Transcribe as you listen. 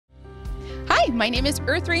Hi, my name is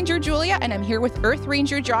Earth Ranger Julia, and I'm here with Earth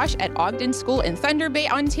Ranger Josh at Ogden School in Thunder Bay,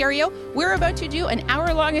 Ontario. We're about to do an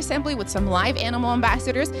hour-long assembly with some live animal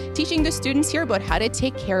ambassadors, teaching the students here about how to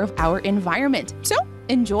take care of our environment. So,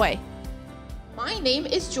 enjoy. My name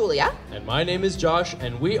is Julia. And my name is Josh,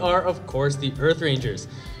 and we are, of course, the Earth Rangers.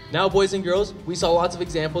 Now, boys and girls, we saw lots of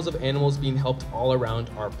examples of animals being helped all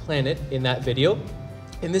around our planet in that video.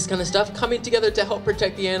 And this kind of stuff coming together to help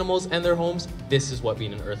protect the animals and their homes, this is what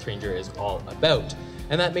being an Earth Ranger is all about.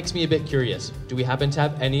 And that makes me a bit curious. Do we happen to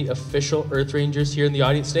have any official Earth Rangers here in the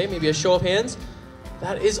audience today? Maybe a show of hands?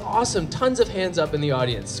 That is awesome. Tons of hands up in the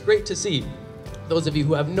audience. Great to see. Those of you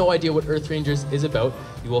who have no idea what Earth Rangers is about,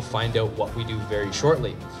 you will find out what we do very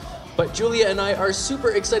shortly. But Julia and I are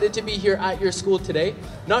super excited to be here at your school today.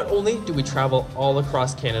 Not only do we travel all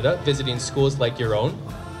across Canada visiting schools like your own,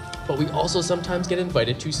 but we also sometimes get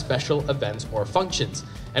invited to special events or functions.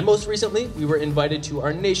 And most recently, we were invited to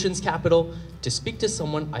our nation's capital to speak to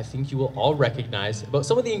someone I think you will all recognize about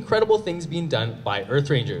some of the incredible things being done by Earth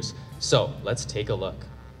Rangers. So let's take a look.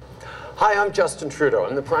 Hi, I'm Justin Trudeau.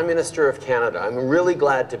 I'm the Prime Minister of Canada. I'm really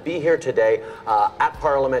glad to be here today at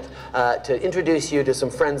Parliament to introduce you to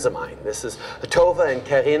some friends of mine. This is Tova and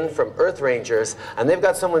Karine from Earth Rangers, and they've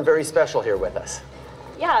got someone very special here with us.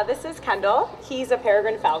 Yeah, this is Kendall. He's a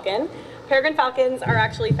peregrine falcon. Peregrine falcons are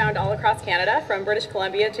actually found all across Canada, from British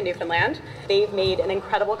Columbia to Newfoundland. They've made an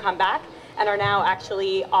incredible comeback and are now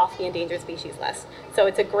actually off the endangered species list. So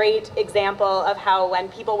it's a great example of how when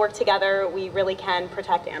people work together, we really can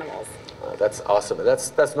protect animals. That's awesome.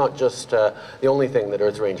 That's not just the only thing that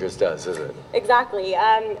Earth Rangers does, is it? Exactly.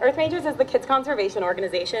 Earth Rangers is the kids' conservation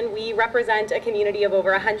organization. We represent a community of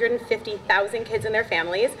over 150,000 kids and their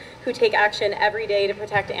families who take action every day to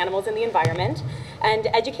protect animals and the environment. And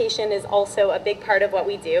education is also a big part of what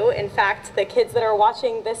we do. In fact, the kids that are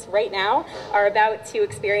watching this right now are about to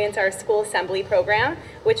experience our school assembly program,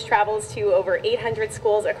 which travels to over 800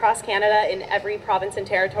 schools across Canada in every province and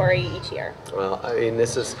territory each year. Well, I mean,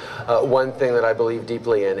 this is one thing that I believe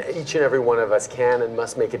deeply in. Each and every one of us can and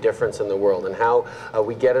must make a difference in the world, and how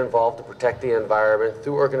we get involved to protect the environment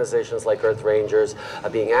through organizations like Earth Rangers,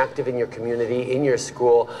 being active in your community, in your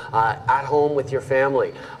school, at home with your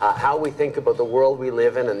family. How we think about the world we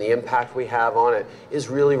live in and the impact we have on it is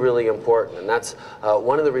really, really important. And that's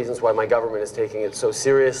one of the reasons why my government is taking it so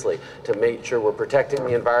seriously, to make sure we're protecting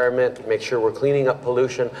the environment, make sure we're cleaning up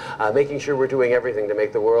pollution, making sure we're doing everything to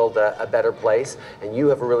make the world a better place. And you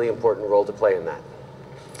have a really important role to play in that.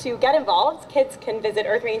 To get involved, kids can visit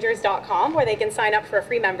earthrangers.com, where they can sign up for a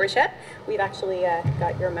free membership. We've actually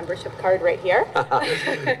got your membership card right here.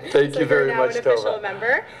 Thank you very much, Tova. So you're now an official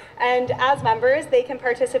member. And as members, they can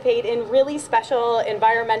participate in really special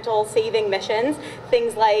environmental saving missions,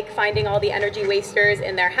 things like finding all the energy wasters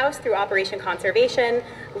in their house through Operation Conservation,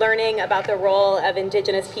 learning about the role of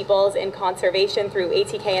Indigenous peoples in conservation through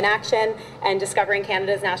ATK in Action, and discovering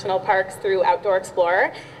Canada's national parks through Outdoor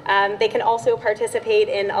Explorer. They can also participate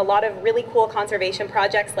in a lot of really cool conservation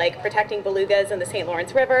projects, like protecting belugas in the St.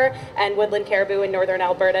 Lawrence River and woodland caribou in northern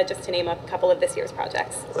Alberta, just to name a couple of this year's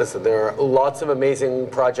projects. Listen, there are lots of amazing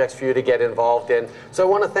projects for you to get involved in. So I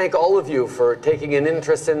want to thank all of you for taking an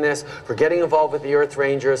interest in this, for getting involved with the Earth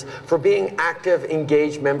Rangers, for being active,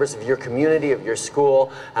 engaged members of your community, of your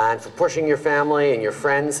school, and for pushing your family and your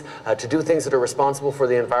friends to do things that are responsible for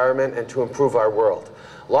the environment and to improve our world.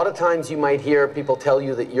 A lot of times you might hear people tell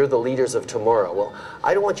you that you're the leaders of tomorrow. Well,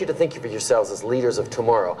 I don't want you to think of yourselves as leaders of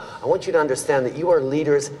tomorrow. I want you to understand that you are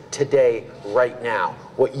leaders today, right now.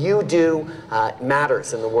 What you do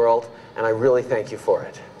matters in the world, and I really thank you for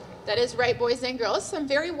it. That is right, boys and girls. Some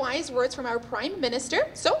very wise words from our Prime Minister.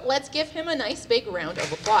 So let's give him a nice big round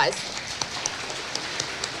of applause.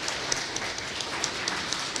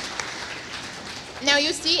 Now,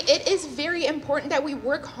 you see, it is very important that we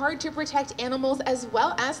work hard to protect animals as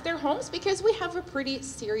well as their homes, because we have a pretty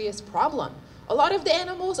serious problem. A lot of the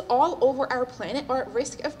animals all over our planet are at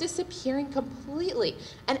risk of disappearing completely.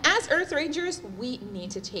 And as Earth Rangers, we need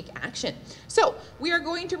to take action. So we are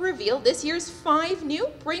going to reveal this year's 5 new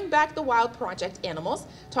Bring Back the Wild Project animals,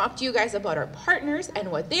 talk to you guys about our partners and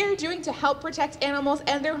what they're doing to help protect animals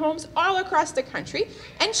and their homes all across the country,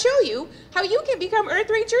 and show you how you can become Earth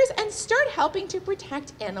Rangers and start helping to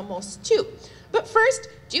protect animals too. But first,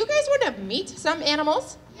 do you guys want to meet some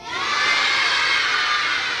animals? Yeah!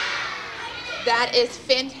 That is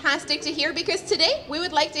fantastic to hear, because today we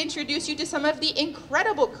would like to introduce you to some of the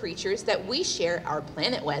incredible creatures that we share our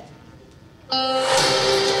planet with.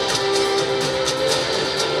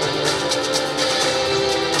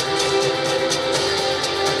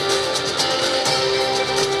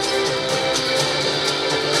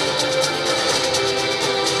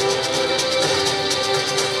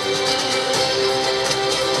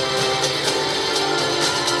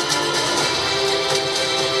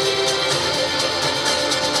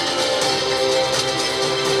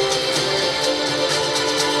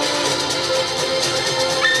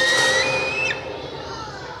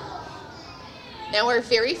 Our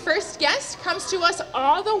very first guest comes to us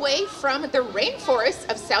all the way from the rainforests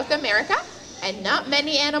of South America, and not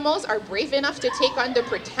many animals are brave enough to take on the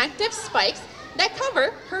protective spikes that cover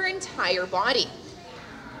her entire body.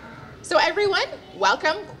 So everyone,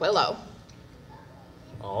 welcome Quillo.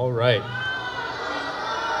 All right.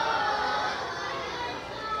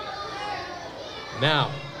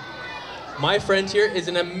 Now, my friend here is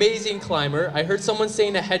an amazing climber. I heard someone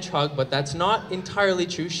saying a hedgehog, but that's not entirely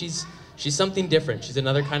true. She's something different. She's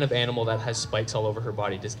another kind of animal that has spikes all over her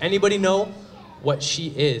body. Does anybody know what she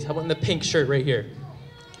is? How about in the pink shirt right here?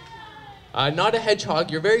 Not a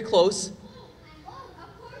hedgehog, you're very close.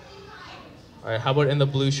 All right, how about in the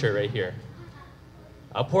blue shirt right here?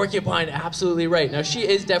 A porcupine, absolutely right. Now she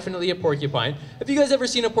is definitely a porcupine. Have you guys ever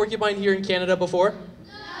seen a porcupine here in Canada before?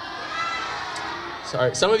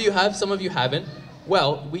 Sorry, some of you have, some of you haven't.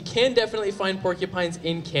 Well, we can definitely find porcupines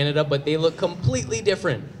in Canada, but they look completely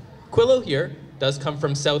different. Quillo here does come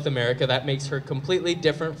from South America. That makes her completely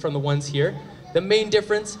different from the ones here. The main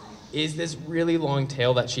difference is this really long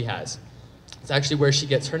tail that she has. It's actually where she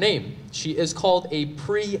gets her name. She is called a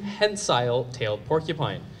prehensile-tailed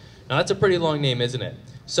porcupine. Now that's a pretty long name, isn't it?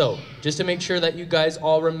 So, just to make sure that you guys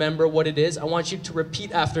all remember what it is, I want you to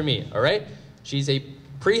repeat after me, all right? She's a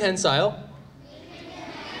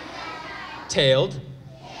prehensile-tailed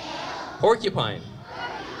porcupine.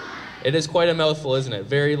 It is quite a mouthful, isn't it?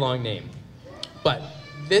 Very long name. But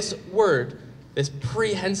this word, this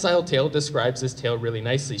prehensile tail, describes this tail really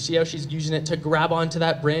nicely. See how she's using it to grab onto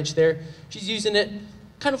that branch there? She's using it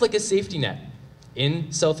kind of like a safety net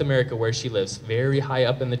in South America where she lives, very high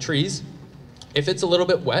up in the trees. If it's a little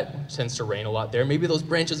bit wet, it tends to rain a lot there, maybe those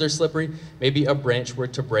branches are slippery, maybe a branch were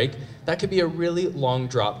to break, that could be a really long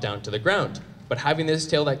drop down to the ground. But having this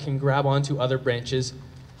tail that can grab onto other branches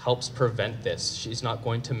helps prevent this. She's not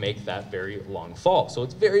going to make that very long fall. So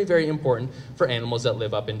it's very, very important for animals that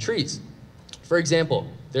live up in trees. For example,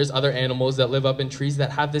 there's other animals that live up in trees that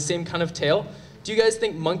have the same kind of tail. Do you guys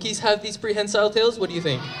think monkeys have these prehensile tails? What do you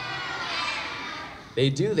think? They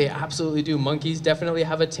do, they absolutely do. Monkeys definitely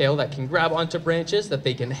have a tail that can grab onto branches that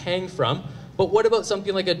they can hang from. But what about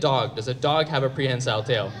something like a dog? Does a dog have a prehensile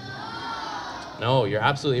tail? No, you're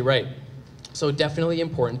absolutely right. So definitely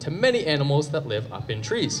important to many animals that live up in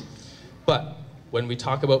trees. But when we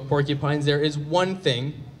talk about porcupines, there is one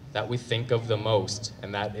thing that we think of the most,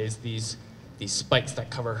 and that is these spikes that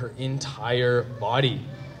cover her entire body.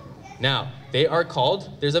 Now, they are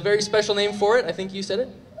called, there's a very special name for it, I think you said it?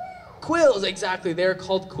 Quills, exactly, they are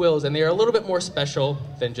called quills, and they are a little bit more special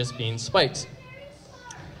than just being spikes.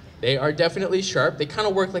 They are definitely sharp. They kind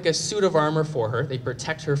of work like a suit of armor for her. They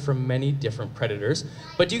protect her from many different predators.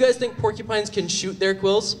 But do you guys think porcupines can shoot their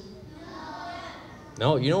quills?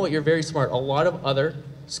 No, you know what? You're very smart. A lot of other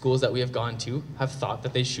schools that we have gone to have thought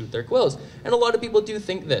that they shoot their quills. And a lot of people do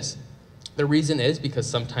think this. The reason is because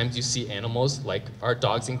sometimes you see animals like our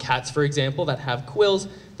dogs and cats, for example, that have quills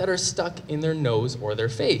that are stuck in their nose or their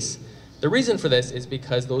face. The reason for this is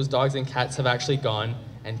because those dogs and cats have actually gone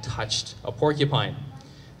and touched a porcupine.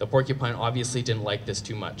 The porcupine obviously didn't like this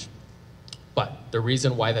too much. But the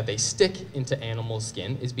reason why that they stick into animal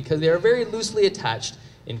skin is because they are very loosely attached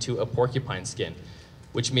into a porcupine skin,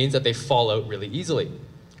 which means that they fall out really easily.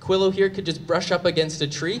 Quillo here could just brush up against a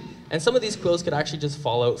tree, and some of these quills could actually just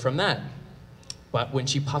fall out from that. But when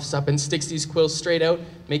she puffs up and sticks these quills straight out,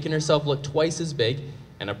 making herself look twice as big,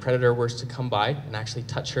 and a predator were to come by and actually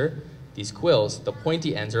touch her, these quills, the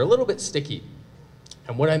pointy ends are a little bit sticky.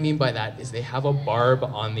 And what I mean by that is they have a barb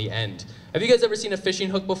on the end. Have you guys ever seen a fishing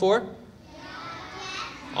hook before?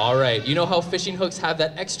 All right, you know how fishing hooks have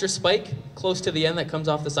that extra spike close to the end that comes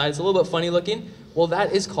off the side? It's a little bit funny looking. Well,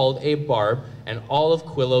 that is called a barb, and all of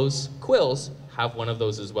Quillo's quills have one of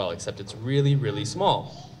those as well, except it's really, really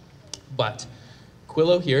small. But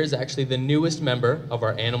Quillo here is actually the newest member of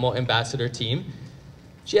our animal ambassador team.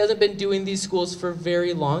 She hasn't been doing these schools for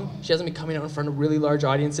very long. She hasn't been coming out in front of really large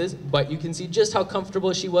audiences, but you can see just how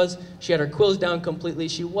comfortable she was. She had her quills down completely.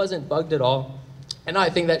 She wasn't bugged at all. And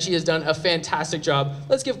I think that she has done a fantastic job.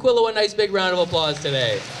 Let's give Quillo a nice big round of applause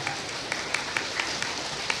today.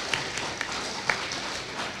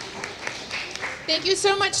 Thank you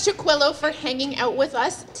so much to Quillo for hanging out with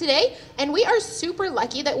us today. And we are super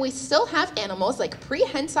lucky that we still have animals like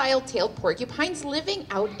prehensile-tailed porcupines living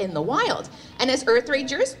out in the wild. And as Earth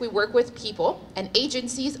Rangers, we work with people and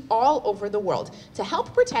agencies all over the world to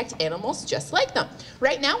help protect animals just like them.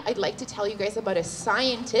 Right now, I'd like to tell you guys about a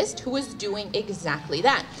scientist who is doing exactly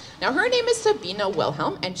that. Now, her name is Sabina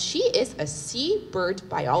Wilhelm, and she is a seabird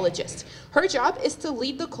biologist. Her job is to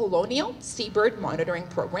lead the Colonial Seabird Monitoring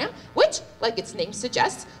Program, which, like its name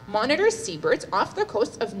suggests, monitors seabirds off the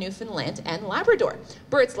coast of Newfoundland Newfoundland and Labrador.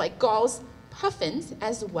 Birds like gulls, puffins,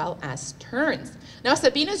 as well as terns. Now,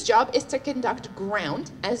 Sabina's job is to conduct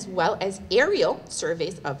ground as well as aerial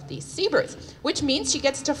surveys of these seabirds, which means she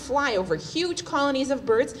gets to fly over huge colonies of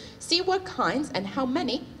birds, see what kinds and how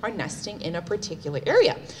many are nesting in a particular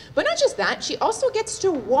area. But not just that, she also gets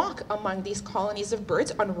to walk among these colonies of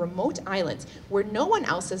birds on remote islands where no one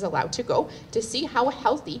else is allowed to go to see how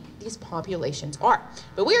healthy these populations are.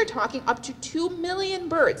 But we are talking up to 2 million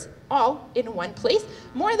birds all in one place,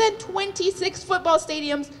 more than 26 football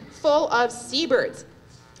stadiums full of seabirds.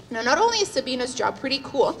 Now, not only is Sabina's job pretty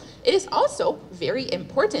cool, it is also very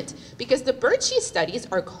important because the birds she studies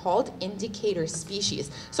are called indicator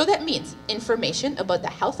species. So that means information about the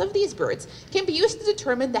health of these birds can be used to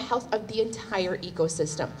determine the health of the entire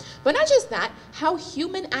ecosystem. But not just that, how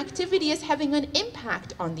human activity is having an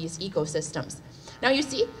impact on these ecosystems. Now you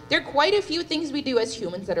see, there are quite a few things we do as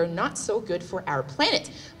humans that are not so good for our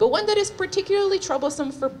planet, but one that is particularly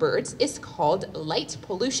troublesome for birds is called light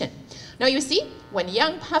pollution. Now you see, when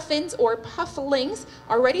young puffins or pufflings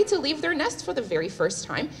are ready to leave their nest for the very first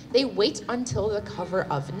time, they wait until the cover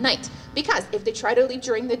of night, because if they try to leave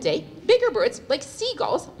during the day, bigger birds like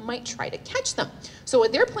seagulls might try to catch them. So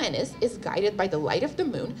what their plan is guided by the light of the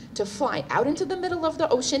moon to fly out into the middle of the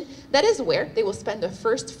ocean. That is where they will spend the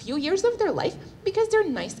first few years of their life because they're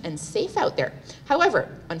nice and safe out there. However,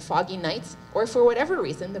 on foggy nights, or for whatever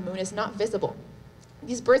reason the moon is not visible,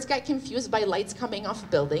 these birds get confused by lights coming off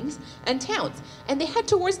buildings and towns, and they head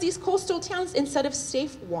towards these coastal towns instead of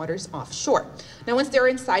safe waters offshore. Now, once they're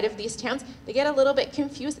inside of these towns, they get a little bit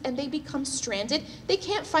confused and they become stranded. They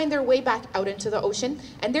can't find their way back out into the ocean,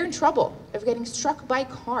 and they're in trouble of getting struck by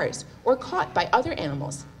cars or caught by other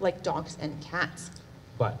animals like dogs and cats.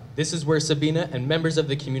 But this is where Sabina and members of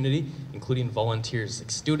the community, including volunteers, like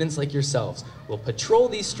students like yourselves, will patrol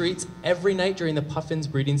these streets every night during the puffins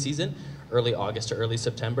breeding season, early August to early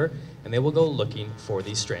September, and they will go looking for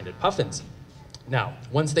these stranded puffins. Now,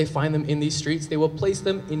 once they find them in these streets, they will place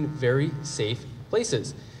them in very safe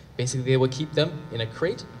places. Basically, they will keep them in a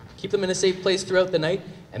crate, keep them in a safe place throughout the night,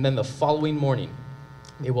 and then the following morning,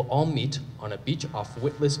 they will all meet on a beach off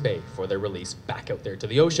Witless Bay for their release back out there to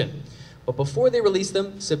the ocean. But before they release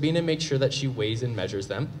them, Sabina makes sure that she weighs and measures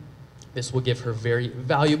them. This will give her very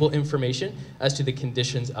valuable information as to the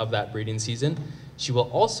conditions of that breeding season. She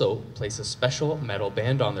will also place a special metal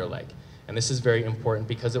band on their leg. And this is very important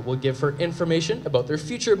because it will give her information about their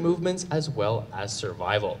future movements as well as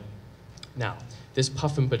survival. Now, this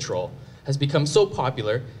puffin patrol has become so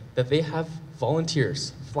popular that they have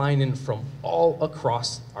volunteers flying in from all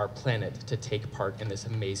across our planet to take part in this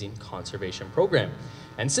amazing conservation program.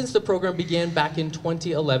 And since the program began back in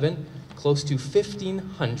 2011, close to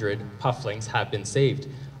 1,500 pufflings have been saved.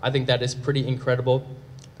 I think that is pretty incredible.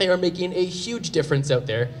 They are making a huge difference out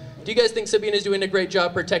there. Do you guys think Sabina's doing a great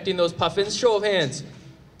job protecting those puffins? Show of hands.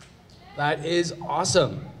 That is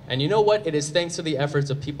awesome. And you know what? It is thanks to the efforts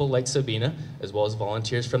of people like Sabina, as well as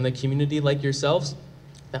volunteers from the community like yourselves,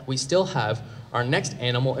 that we still have our next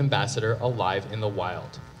animal ambassador alive in the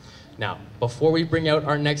wild. Now, before we bring out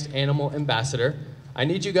our next animal ambassador, I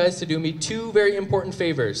need you guys to do me two very important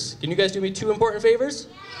favors. Can you guys do me two important favors?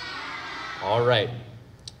 Yeah. All right.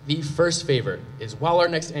 The first favor is while our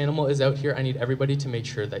next animal is out here, I need everybody to make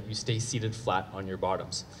sure that you stay seated flat on your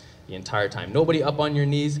bottoms the entire time. Nobody up on your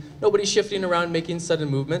knees, nobody shifting around, making sudden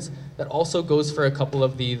movements. That also goes for a couple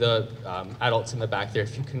of the adults in the back there.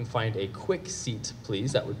 If you can find a quick seat,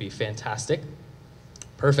 please, that would be fantastic.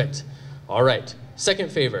 Perfect. All right.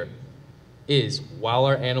 Second favor is while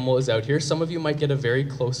our animal is out here, some of you might get a very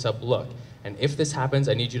close-up look. And if this happens,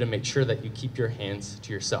 I need you to make sure that you keep your hands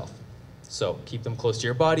to yourself. So keep them close to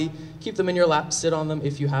your body, keep them in your lap, sit on them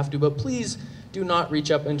if you have to, but please do not reach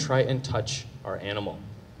up and try and touch our animal.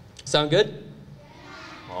 Sound good?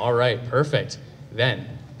 All right, perfect. Then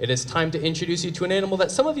it is time to introduce you to an animal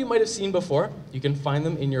that some of you might have seen before. You can find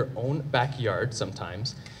them in your own backyard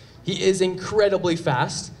sometimes. He is incredibly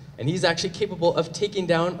fast, and he's actually capable of taking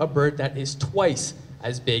down a bird that is twice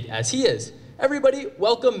as big as he is. Everybody,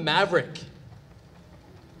 welcome Maverick.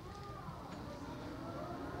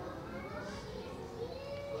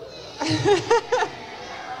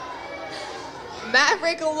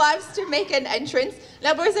 Maverick loves to make an entrance.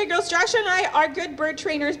 Now, boys and girls, Josh and I are good bird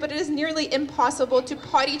trainers, but it is nearly impossible to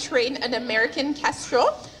potty train an American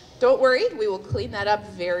kestrel. Don't worry, we will clean that up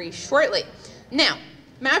very shortly. Now,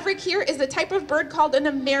 Maverick here is a type of bird called an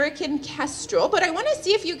American kestrel, but I want to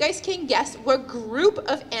see if you guys can guess what group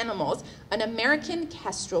of animals an American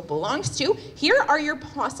kestrel belongs to. Here are your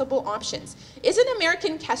possible options. Is an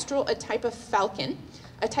American kestrel a type of falcon,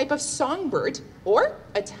 a type of songbird, or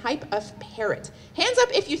a type of parrot? Hands up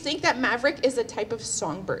if you think that Maverick is a type of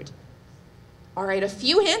songbird. All right, a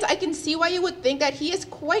few hands. I can see why you would think that he is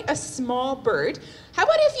quite a small bird. How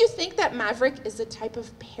about if you think that Maverick is a type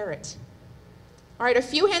of parrot? All right, a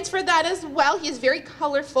few hands for that as well. He is very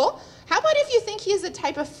colorful. How about if you think he is a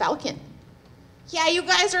type of falcon? Yeah, you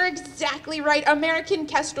guys are exactly right. American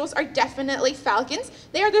kestrels are definitely falcons.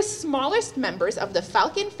 They are the smallest members of the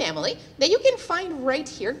falcon family that you can find right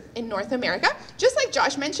here in North America. Just like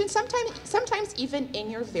Josh mentioned, sometimes even in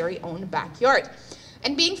your very own backyard.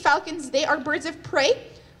 And being falcons, they are birds of prey,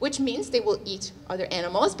 which means they will eat other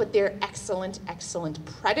animals, but they're excellent, excellent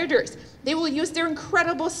predators. They will use their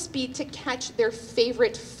incredible speed to catch their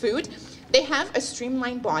favorite food. They have a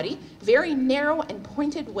streamlined body, very narrow and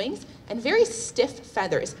pointed wings, and very stiff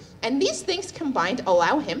feathers. And these things combined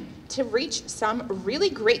allow him to reach some really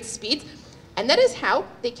great speeds, and that is how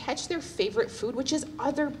they catch their favorite food, which is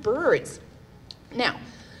other birds. Now,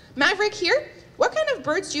 Maverick here, what kind of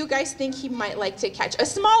birds do you guys think he might like to catch? A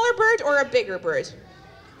smaller bird or a bigger bird?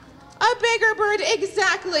 A bigger bird,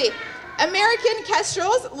 exactly. American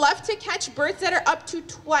kestrels love to catch birds that are up to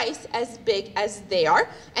twice as big as they are.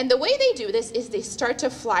 And the way they do this is they start to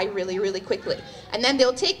fly really, really quickly. And then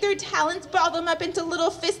they'll take their talons, ball them up into little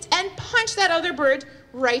fists, and punch that other bird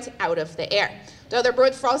right out of the air. The other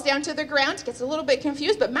bird falls down to the ground, gets a little bit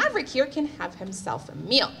confused, but Maverick here can have himself a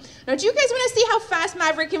meal. Now, do you guys want to see how fast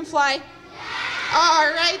Maverick can fly?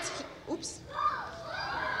 All right. Oops.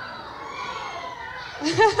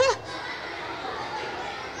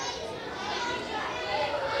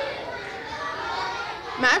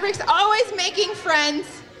 Maverick's always making friends.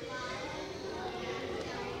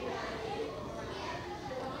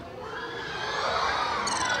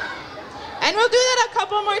 And we'll do that a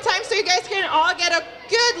couple more times so you guys can all get a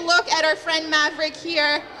good look at our friend Maverick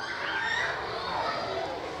here.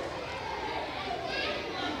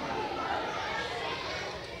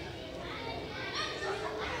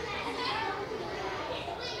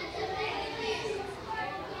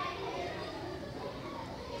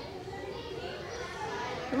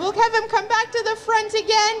 We'll have him come back to the front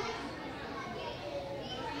again.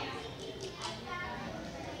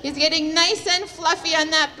 He's getting nice and fluffy on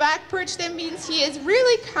that back perch. That means he is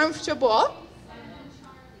really comfortable.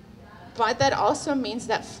 But that also means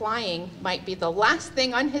that flying might be the last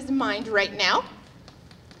thing on his mind right now.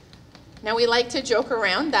 Now, we like to joke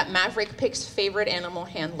around that Maverick picks favorite animal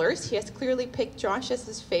handlers. He has clearly picked Josh as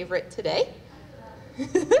his favorite today.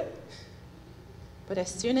 But as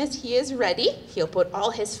soon as he is ready, he'll put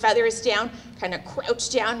all his feathers down, kind of crouch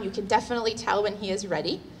down. You can definitely tell when he is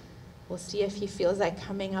ready. We'll see if he feels like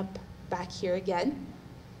coming up back here again.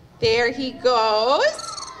 There he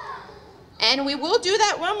goes. And we will do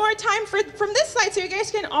that one more time from this side so you guys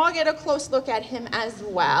can all get a close look at him as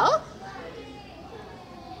well.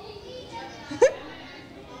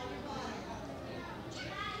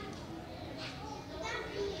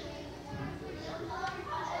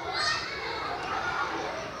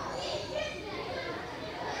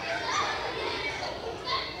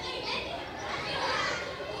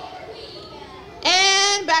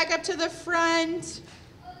 Back up to the front.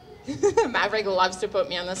 Maverick loves to put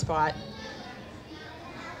me on the spot.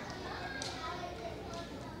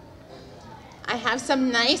 I have some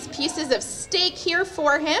nice pieces of steak here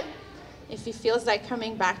for him, if he feels like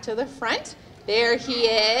coming back to the front. There he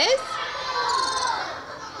is.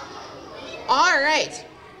 All right.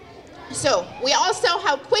 So we all saw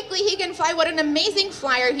how quickly he can fly, what an amazing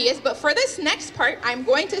flyer he is. But for this next part, I'm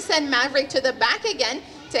going to send Maverick to the back again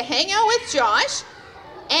to hang out with Josh.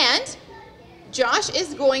 And Josh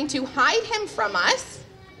is going to hide him from us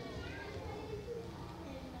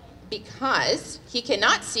because he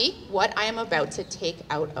cannot see what I am about to take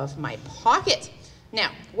out of my pocket.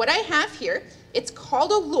 Now, what I have here, it's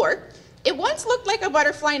called a lure. It once looked like a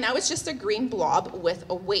butterfly, now it's just a green blob with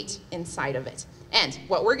a weight inside of it. And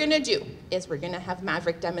what we're gonna do is we're gonna have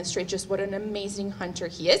Maverick demonstrate just what an amazing hunter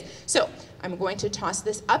he is. So I'm going to toss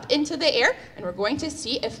this up into the air, and we're going to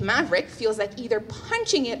see if Maverick feels like either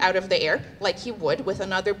punching it out of the air, like he would with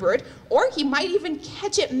another bird, or he might even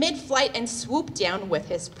catch it mid-flight and swoop down with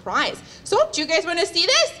his prize. So, do you guys wanna see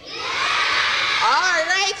this? Yeah! All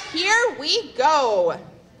right, here we go.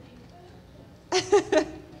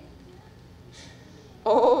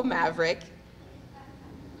 Oh, Maverick.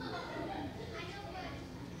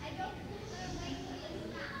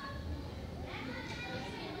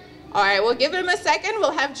 All right, we'll give him a second.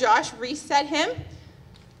 We'll have Josh reset him.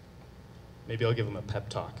 Maybe I'll give him a pep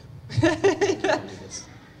talk.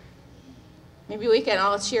 Maybe we can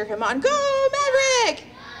all cheer him on. Go, Maverick!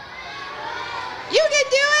 You can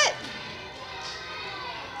do it!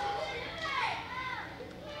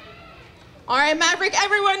 All right, Maverick,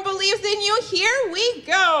 everyone believes in you. Here we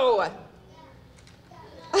go.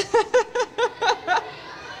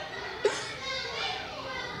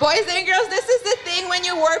 Boys and girls, this is the thing when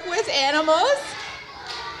you work with animals.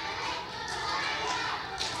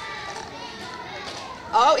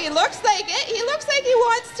 Oh, he looks like it. He looks like he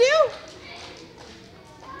wants to.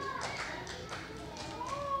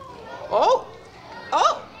 Oh,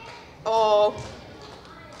 oh, oh.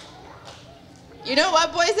 You know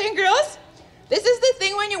what, boys and girls? This is the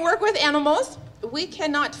thing when you work with animals. We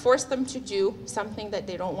cannot force them to do something that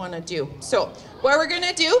they don't want to do. So what we're going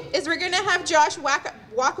to do is we're going to have Josh walk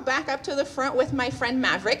back up to the front with my friend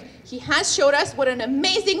Maverick. He has showed us what an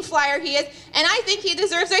amazing flyer he is, and I think he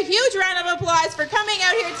deserves a huge round of applause for coming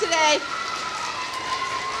out here today.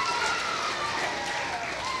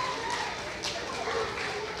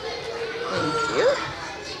 Thank you.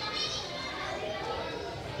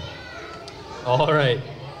 All right.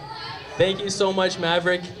 Thank you so much,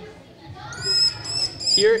 Maverick.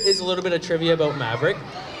 Here is a little bit of trivia about Maverick.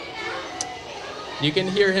 You can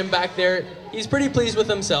hear him back there. He's pretty pleased with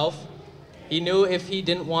himself. He knew if he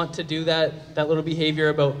didn't want to do that little behavior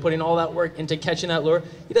about putting all that work into catching that lure,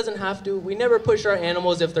 he doesn't have to. We never push our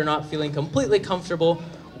animals if they're not feeling completely comfortable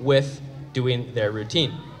with doing their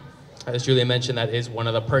routine. As Julia mentioned, that is one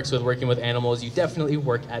of the perks with working with animals. You definitely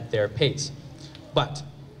work at their pace. But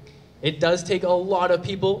it does take a lot of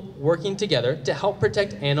people working together to help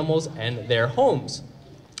protect animals and their homes.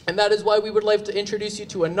 And that is why we would like to introduce you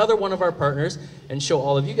to another one of our partners and show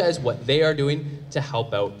all of you guys what they are doing to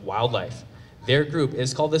help out wildlife. Their group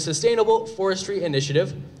is called the Sustainable Forestry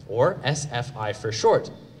Initiative, or SFI for short.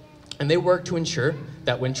 And they work to ensure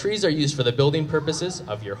that when trees are used for the building purposes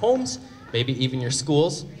of your homes, maybe even your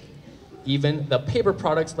schools, even the paper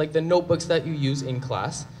products like the notebooks that you use in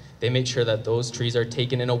class, they make sure that those trees are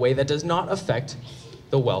taken in a way that does not affect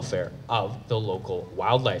the welfare of the local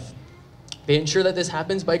wildlife. They ensure that this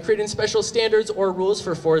happens by creating special standards or rules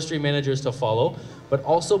for forestry managers to follow, but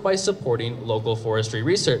also by supporting local forestry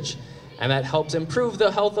research. And that helps improve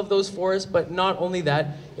the health of those forests, but not only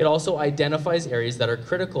that, it also identifies areas that are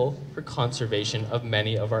critical for conservation of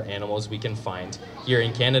many of our animals we can find here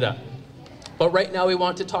in Canada. But right now we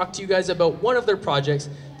want to talk to you guys about one of their projects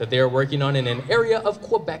that they are working on in an area of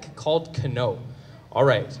Quebec called Canoe. All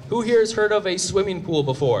right, who here has heard of a swimming pool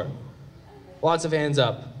before? Lots of hands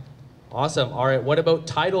up. Awesome. All right, what about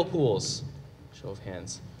tidal pools? Show of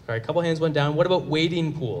hands. All right, a couple hands went down. What about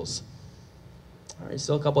wading pools? All right,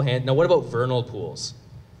 still a couple hands. Now what about vernal pools?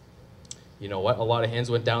 You know what, a lot of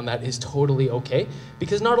hands went down. That is totally okay,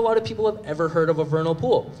 because not a lot of people have ever heard of a vernal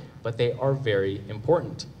pool, but they are very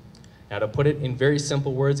important. Now to put it in very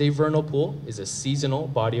simple words, a vernal pool is a seasonal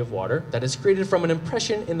body of water that is created from an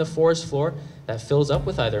impression in the forest floor that fills up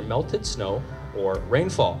with either melted snow or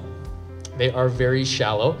rainfall. They are very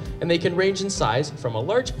shallow, and they can range in size from a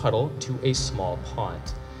large puddle to a small pond.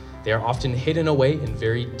 They are often hidden away in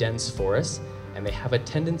very dense forests, and they have a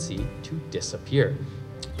tendency to disappear.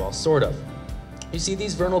 Well, sort of. You see,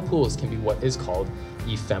 these vernal pools can be what is called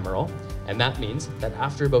ephemeral, and that means that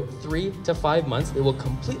after about 3 to 5 months, they will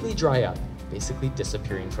completely dry up, basically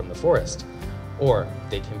disappearing from the forest. Or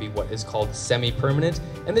they can be what is called semi-permanent,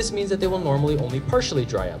 and this means that they will normally only partially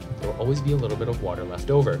dry up. There will always be a little bit of water left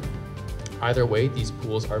over. Either way, these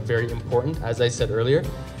pools are very important, as I said earlier.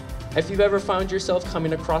 If you've ever found yourself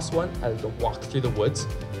coming across one as a walk through the woods,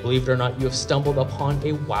 believe it or not, you have stumbled upon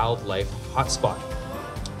a wildlife hotspot.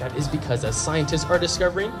 That is because, as scientists are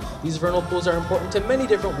discovering, these vernal pools are important to many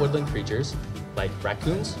different woodland creatures, like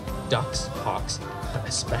raccoons, ducks, hawks, but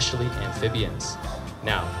especially amphibians.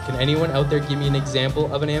 Now, can anyone out there give me an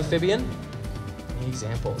example of an amphibian? Any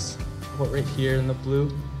examples? How about right here in the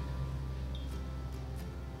blue?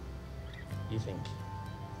 You think?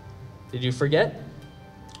 Did you forget?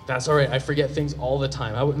 That's all right, I forget things all the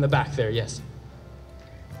time. How about in the back there? Yes.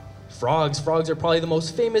 Frogs. Frogs are probably the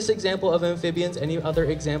most famous example of amphibians. Any other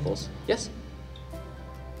examples? Yes?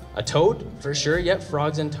 A toad? For sure, yep,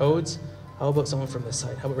 frogs and toads. How about someone from this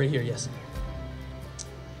side? How about right here? Yes.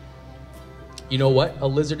 You know what? A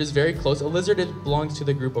lizard is very close. A lizard belongs to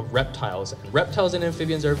the group of reptiles. And reptiles and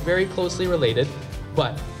amphibians are very closely related,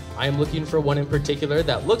 but I am looking for one in particular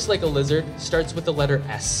that looks like a lizard, starts with the letter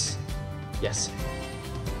S. Yes.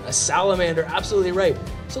 A salamander, absolutely right.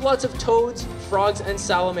 So lots of toads, frogs, and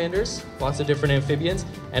salamanders, lots of different amphibians,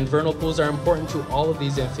 and vernal pools are important to all of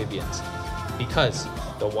these amphibians because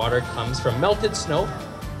the water comes from melted snow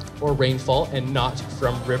or rainfall and not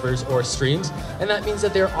from rivers or streams, and that means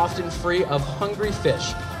that they're often free of hungry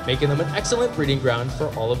fish making them an excellent breeding ground for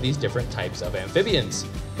all of these different types of amphibians.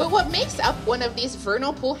 But what makes up one of these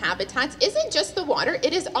vernal pool habitats isn't just the water,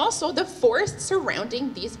 it is also the forest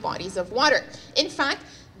surrounding these bodies of water. In fact,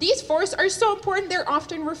 these forests are so important they're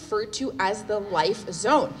often referred to as the life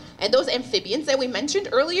zone. And those amphibians that we mentioned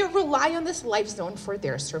earlier rely on this life zone for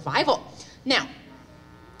their survival. Now,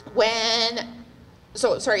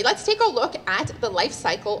 let's take a look at the life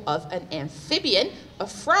cycle of an amphibian, a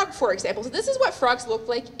frog, for example. So this is what frogs look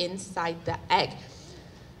like inside the egg.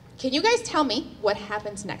 Can you guys tell me what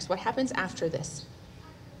happens next? What happens after this?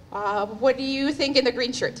 What do you think in the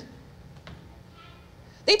green shirt?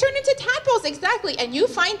 They turn into tadpoles, exactly, and you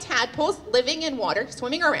find tadpoles living in water,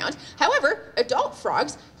 swimming around. However, adult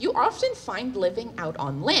frogs, you often find living out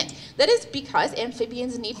on land. That is because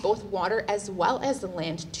amphibians need both water as well as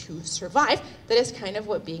land to survive. That is kind of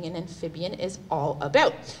what being an amphibian is all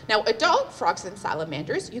about. Now, adult frogs and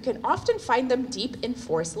salamanders, you can often find them deep in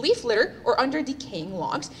forest leaf litter or under decaying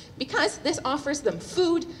logs because this offers them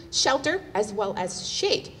food, shelter, as well as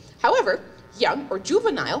shade. However, young or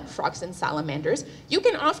juvenile frogs and salamanders, you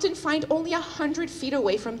can often find only 100 feet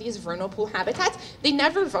away from these vernal pool habitats. They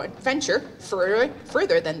never venture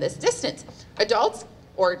further than this distance. Adults,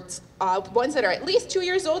 or ones that are at least 2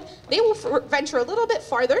 years old, they will venture a little bit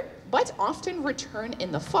farther, but often return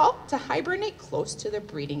in the fall to hibernate close to the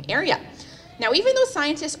breeding area. Now, even though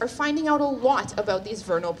scientists are finding out a lot about these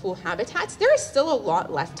vernal pool habitats, there is still a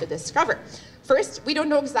lot left to discover. First, we don't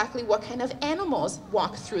know exactly what kind of animals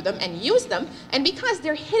walk through them and use them, and because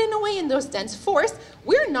they're hidden away in those dense forests,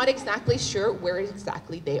 we're not exactly sure where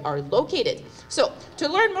exactly they are located. So, to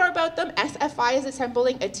learn more about them, SFI is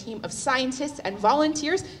assembling a team of scientists and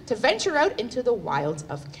volunteers to venture out into the wilds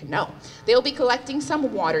of Canoe. They'll be collecting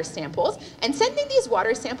some water samples and sending these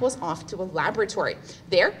water samples off to a laboratory.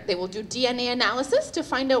 There, they will do DNA analysis to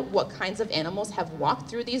find out what kinds of animals have walked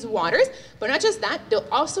through these waters, but not just that, they'll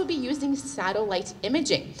also be using satellite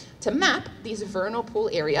imaging to map these vernal pool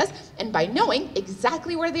areas, and by knowing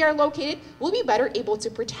exactly where they are located, we'll be better able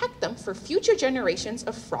to protect them for future generations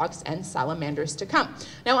of frogs and salamanders to come.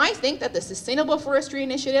 Now, I think that the Sustainable Forestry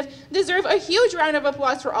Initiative deserve a huge round of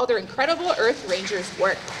applause for all their incredible Earth Rangers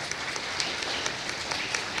work.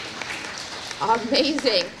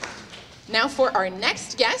 Amazing. Now for our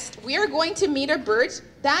next guest, we are going to meet a bird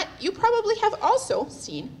that you probably have also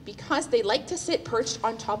seen because they like to sit perched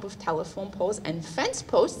on top of telephone poles and fence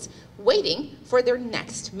posts waiting for their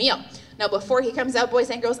next meal. Now before he comes out, boys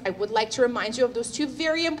and girls, I would like to remind you of those two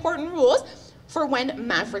very important rules for when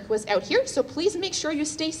Maverick was out here. So please make sure you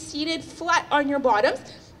stay seated flat on your bottoms,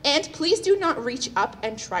 and please do not reach up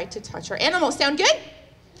and try to touch our animals. Sound good?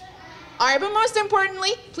 All right, but most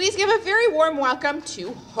importantly, please give a very warm welcome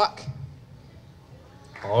to Hook.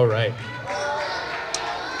 All right.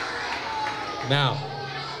 Now,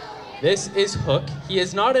 this is Hook. He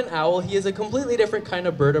is not an owl. He is a completely different kind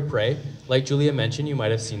of bird of prey. Like Julia mentioned, you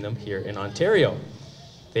might have seen them here in Ontario.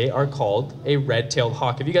 They are called a red-tailed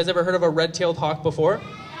hawk. Have you guys ever heard of a red-tailed hawk before?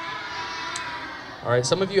 All right,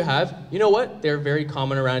 some of you have. You know what? They're very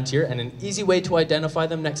common around here, and an easy way to identify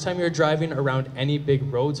them next time you're driving around any big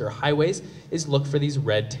roads or highways is look for these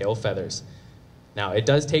red tail feathers. Now, it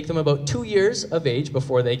does take them about 2 years of age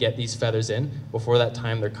before they get these feathers in. Before that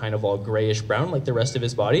time, they're kind of all grayish brown like the rest of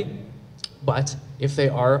his body. But if they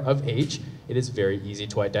are of age, it is very easy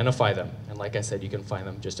to identify them. And like I said, you can find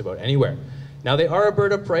them just about anywhere. Now, they are a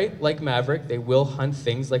bird of prey, like Maverick. They will hunt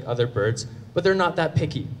things like other birds, but they're not that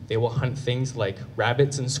picky. They will hunt things like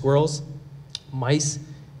rabbits and squirrels, mice,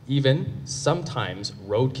 even sometimes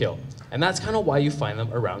roadkill. And that's kind of why you find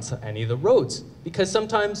them around any of the roads. Because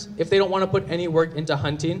sometimes, if they don't want to put any work into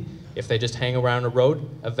hunting, if they just hang around a road,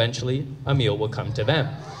 eventually a meal will come to them.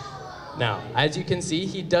 Now, as you can see,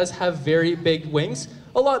 he does have very big wings,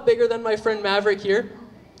 a lot bigger than my friend Maverick here.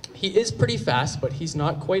 He is pretty fast, but he's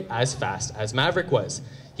not quite as fast as Maverick was.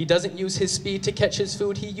 He doesn't use his speed to catch his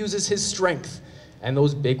food, he uses his strength and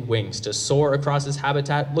those big wings to soar across his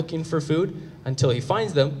habitat looking for food until he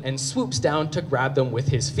finds them and swoops down to grab them with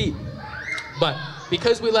his feet. But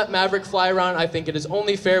because we let Maverick fly around, I think it is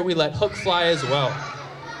only fair we let Hook fly as well.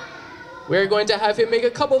 We're going to have him make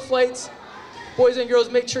a couple flights. Boys and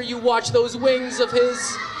girls, make sure you watch those wings of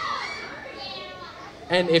his.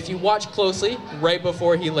 And if you watch closely, right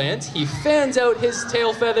before he lands, he fans out his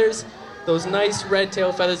tail feathers, those nice red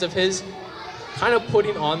tail feathers of his, kind of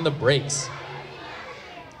putting on the brakes.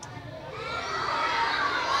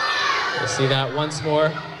 We'll see that once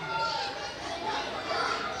more.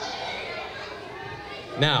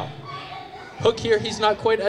 Now, Hook here, he's not quite